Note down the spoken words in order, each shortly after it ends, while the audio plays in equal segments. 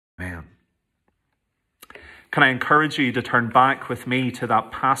Amen. Can I encourage you to turn back with me to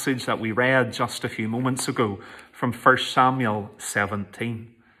that passage that we read just a few moments ago from 1 Samuel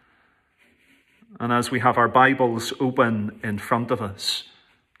 17? And as we have our Bibles open in front of us,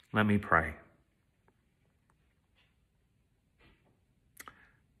 let me pray.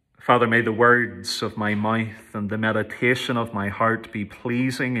 Father, may the words of my mouth and the meditation of my heart be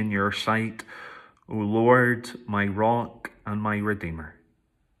pleasing in your sight, O Lord, my rock and my redeemer.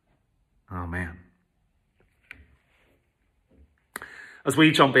 Amen. As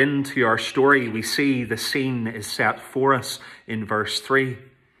we jump into our story, we see the scene is set for us in verse 3.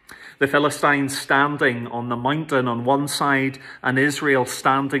 The Philistines standing on the mountain on one side and Israel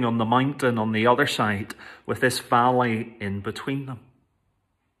standing on the mountain on the other side with this valley in between them.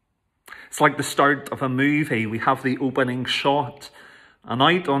 It's like the start of a movie. We have the opening shot, and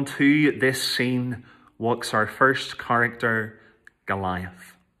out onto this scene walks our first character,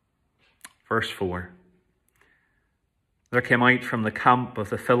 Goliath. Verse 4. There came out from the camp of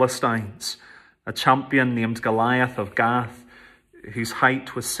the Philistines a champion named Goliath of Gath, whose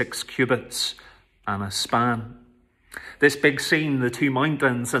height was 6 cubits and a span. This big scene, the two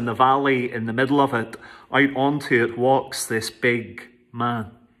mountains and the valley in the middle of it, out onto it walks this big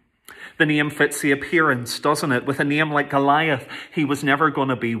man. The name fits the appearance, doesn't it? With a name like Goliath, he was never going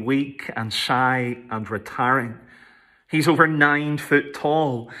to be weak and shy and retiring. He's over 9 foot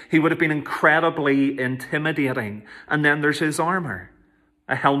tall. He would have been incredibly intimidating. And then there's his armor,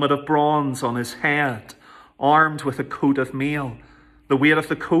 a helmet of bronze on his head, armed with a coat of mail. The weight of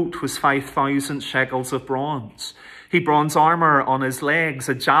the coat was 5,000 shekels of bronze. He had bronze armor on his legs,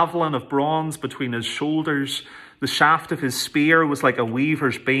 a javelin of bronze between his shoulders. The shaft of his spear was like a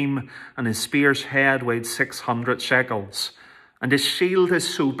weaver's beam, and his spear's head weighed 600 shekels. And his shield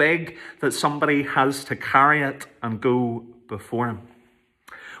is so big that somebody has to carry it and go before him.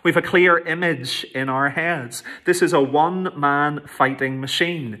 We have a clear image in our heads. This is a one-man fighting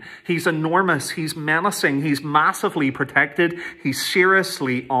machine. He's enormous, he's menacing, he's massively protected, he's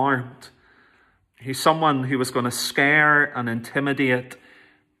seriously armed. He's someone who was going to scare and intimidate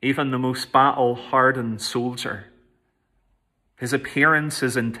even the most battle-hardened soldier. His appearance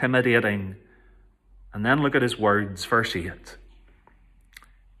is intimidating. And then look at his words, verse 8.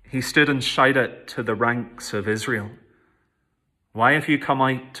 He stood and shouted to the ranks of Israel, "Why have you come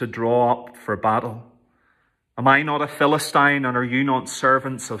out to draw up for battle? Am I not a Philistine, and are you not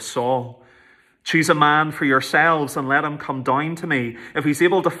servants of Saul? Choose a man for yourselves and let him come down to me. If he's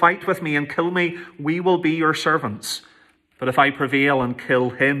able to fight with me and kill me, we will be your servants. But if I prevail and kill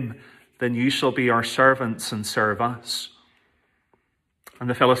him, then you shall be our servants and serve us." And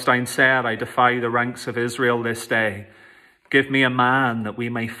the Philistine said, "I defy the ranks of Israel this day. Give me a man that we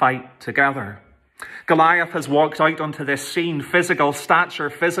may fight together." Goliath has walked out onto this scene, physical stature,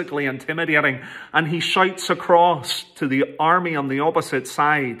 physically intimidating, and he shouts across to the army on the opposite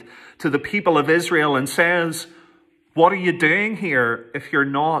side, to the people of Israel, and says, "What are you doing here if you're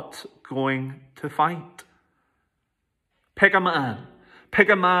not going to fight? Pick a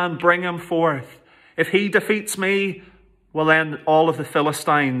man, bring him forth. If he defeats me, well then all of the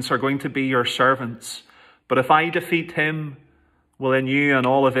Philistines are going to be your servants. But if I defeat him, well then you and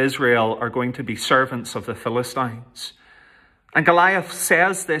all of Israel are going to be servants of the Philistines." And Goliath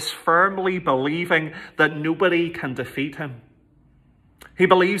says this firmly believing that nobody can defeat him. He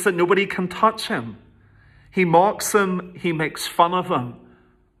believes that nobody can touch him. He mocks them, he makes fun of them.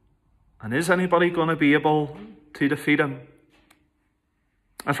 And is anybody going to be able to defeat him?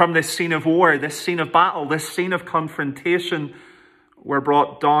 And from this scene of war, this scene of battle, this scene of confrontation, we're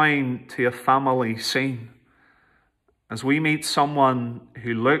brought down to a family scene as we meet someone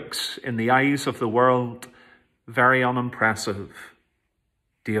who looks, in the eyes of the world, very unimpressive,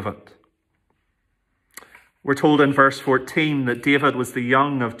 David. We're told in verse 14 that David was the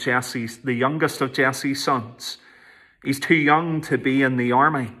youngest of Jesse's sons. He's too young to be in the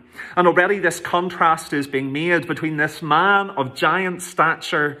army. And already this contrast is being made between this man of giant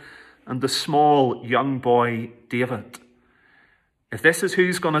stature and the small young boy, David. If this is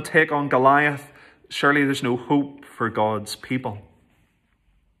who's going to take on Goliath, surely there's no hope for God's people.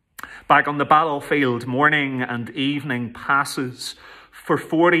 Back on the battlefield, morning and evening passes. For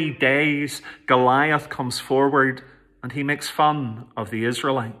 40 days, Goliath comes forward and he makes fun of the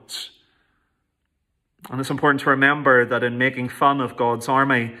Israelites. And it's important to remember that in making fun of God's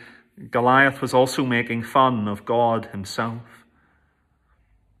army, Goliath was also making fun of God himself.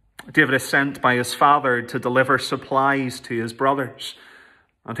 David is sent by his father to deliver supplies to his brothers.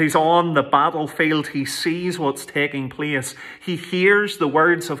 And he's on the battlefield. He sees what's taking place. He hears the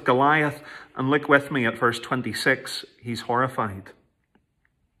words of Goliath. And look with me at verse 26. He's horrified.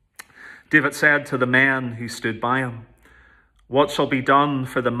 David said to the men who stood by him, "What shall be done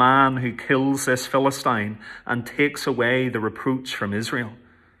for the man who kills this Philistine and takes away the reproach from Israel?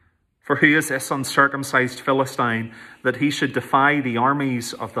 For who is this uncircumcised Philistine that he should defy the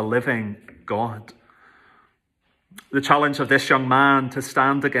armies of the living God?" The challenge of this young man to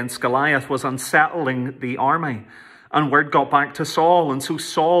stand against Goliath was unsettling the army, and word got back to Saul, and so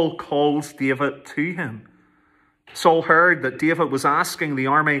Saul calls David to him. Saul heard that David was asking the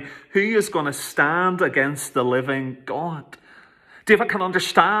army, who is going to stand against the living God? David can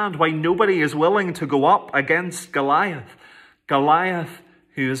understand why nobody is willing to go up against Goliath. Goliath,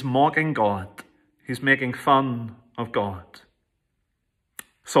 who is mocking God, who's making fun of God.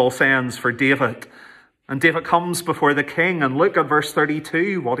 Saul sends for David, and David comes before the king, and look at verse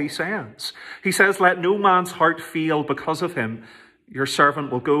 32, what he says. He says, "Let no man's heart fail because of him. Your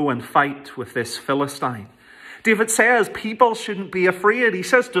servant will go and fight with this Philistine." David says people shouldn't be afraid. He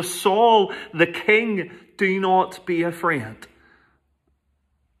says to Saul, the king, do not be afraid.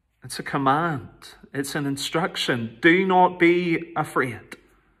 It's a command. It's an instruction. Do not be afraid.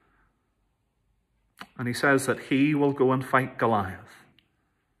 And he says that he will go and fight Goliath.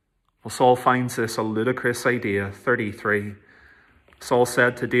 Well, Saul finds this a ludicrous idea. 33. Saul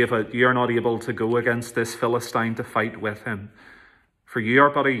said to David, "You are not able to go against this Philistine to fight with him, for you are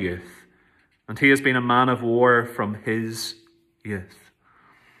but a youth, and he has been a man of war from his youth."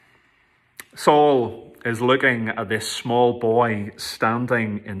 Saul is looking at this small boy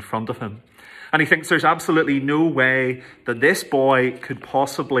standing in front of him, and he thinks there's absolutely no way that this boy could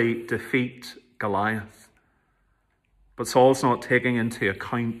possibly defeat Goliath. But Saul's not taking into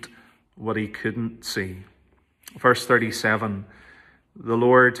account what he couldn't see. Verse 37, "The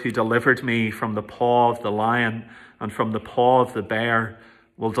Lord who delivered me from the paw of the lion and from the paw of the bear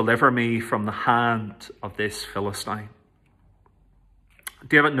will deliver me from the hand of this Philistine."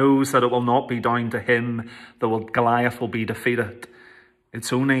 David knows that it will not be down to him that Goliath will be defeated.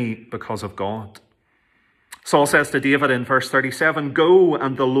 It's only because of God. Saul says to David in verse 37, "Go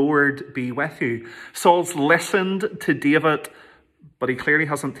and the Lord be with you." Saul's listened to David, but he clearly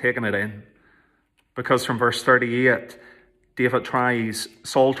hasn't taken it in. Because from verse 38,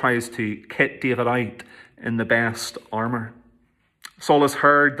 Saul tries to kit David out in the best armor. Saul has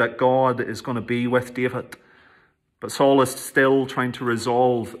heard that God is going to be with David, but Saul is still trying to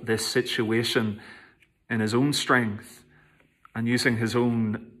resolve this situation in his own strength and using his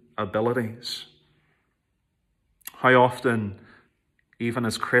own abilities. How often, even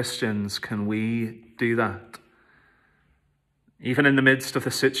as Christians, can we do that? Even in the midst of the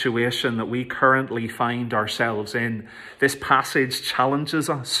situation that we currently find ourselves in, this passage challenges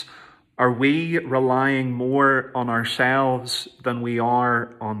us. Are we relying more on ourselves than we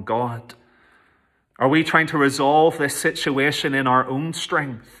are on God? Are we trying to resolve this situation in our own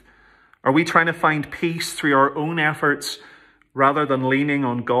strength? Are we trying to find peace through our own efforts rather than leaning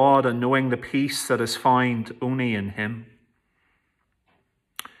on God and knowing the peace that is found only in Him?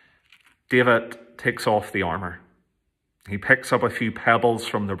 David takes off the armor. He picks up a few pebbles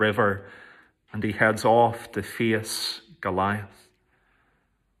from the river and he heads off to face Goliath.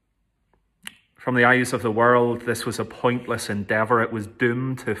 From the eyes of the world, this was a pointless endeavor. It was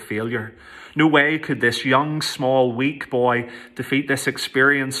doomed to failure. No way could this young, small, weak boy defeat this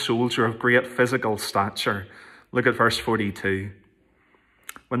experienced soldier of great physical stature. Look at verse 42.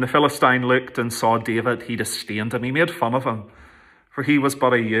 When the Philistine looked and saw David, he disdained him. He made fun of him, for he was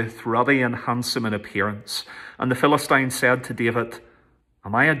but a youth, ruddy and handsome in appearance. And the Philistine said to David,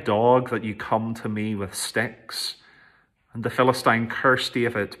 "Am I a dog that you come to me with sticks?" And the Philistine cursed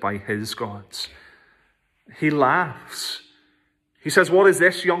David by his gods. He laughs. He says, "What is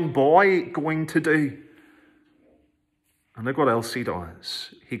this young boy going to do?" And look what else he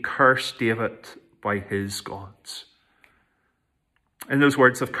does. He cursed David by his gods. In those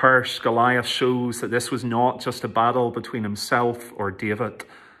words of curse, Goliath shows that this was not just a battle between himself or David,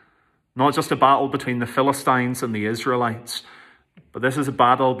 not just a battle between the Philistines and the Israelites, but this is a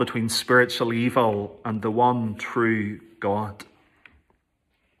battle between spiritual evil and the one true God.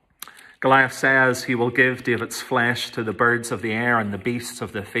 Goliath says he will give David's flesh to the birds of the air and the beasts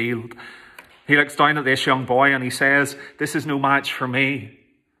of the field. He looks down at this young boy and he says, "This is no match for me."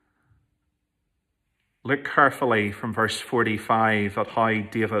 Look carefully from verse 45 at how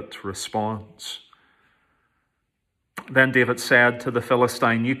David responds. Then David said to the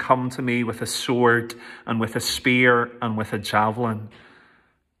Philistine, "You come to me with a sword and with a spear and with a javelin,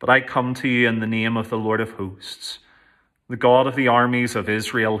 but I come to you in the name of the Lord of hosts, the God of the armies of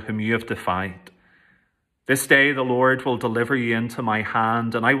Israel, whom you have defied. This day the Lord will deliver you into my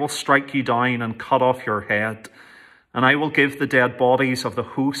hand, and I will strike you down and cut off your head. And I will give the dead bodies of the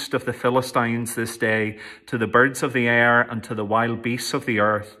host of the Philistines this day to the birds of the air and to the wild beasts of the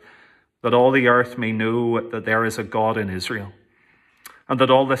earth, that all the earth may know that there is a God in Israel, and that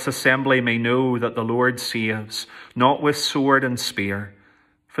all this assembly may know that the Lord saves, not with sword and spear,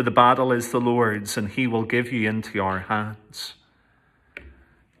 for the battle is the Lord's, and he will give you into our hands.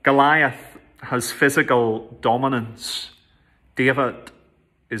 Goliath has physical dominance. David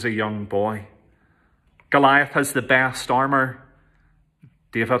is a young boy. Goliath has the best armor.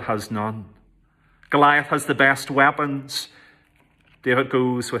 David has none. Goliath has the best weapons. David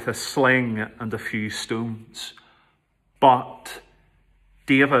goes with a sling and a few stones. But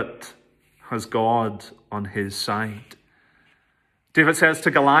David has God on his side. David says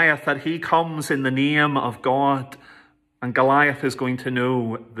to Goliath that he comes in the name of God, and Goliath is going to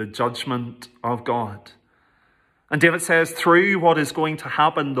know the judgment of God. And David says through what is going to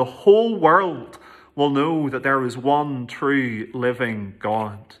happen, the whole world will know that there is one true living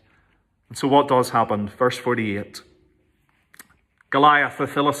God. And so what does happen? Verse 48. Goliath the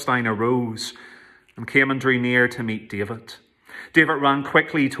Philistine arose and came and drew near to meet David. David ran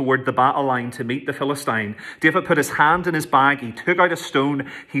quickly toward the battle line to meet the Philistine. David put his hand in his bag, he took out a stone,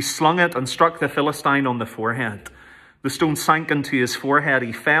 he slung it and struck the Philistine on the forehead. The stone sank into his forehead,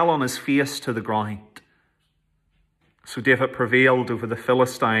 he fell on his face to the ground. So David prevailed over the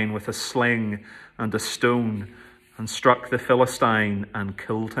Philistine with a sling and a stone, and struck the Philistine and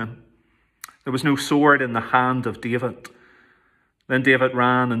killed him. There was no sword in the hand of David. Then David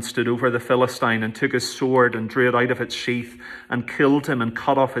ran and stood over the Philistine and took his sword and drew it out of its sheath and killed him and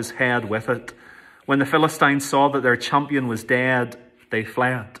cut off his head with it. When the Philistines saw that their champion was dead, they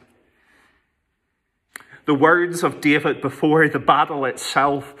fled. The words of David before the battle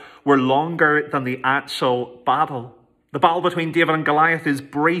itself were longer than the actual battle. The battle between David and Goliath is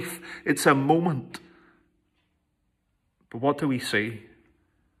brief. It's a moment. But what do we see?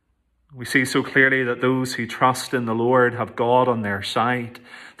 We see so clearly that those who trust in the Lord have God on their side.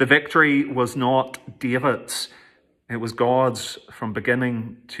 The victory was not David's. It was God's from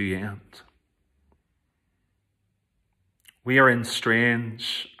beginning to end. We are in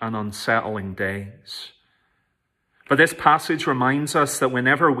strange and unsettling days. But this passage reminds us that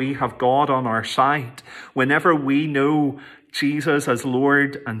whenever we have God on our side, whenever we know Jesus as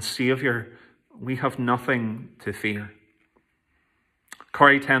Lord and Saviour, we have nothing to fear.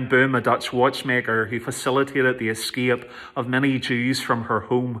 Corrie ten Boom, a Dutch watchmaker who facilitated the escape of many Jews from her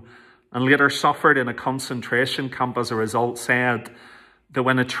home and later suffered in a concentration camp as a result, said that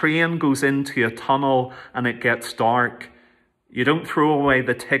when a train goes into a tunnel and it gets dark, you don't throw away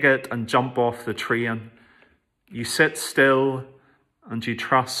the ticket and jump off the train. You sit still and you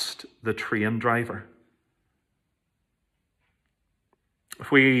trust the train driver.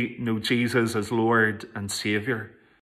 If we know Jesus as Lord and Saviour,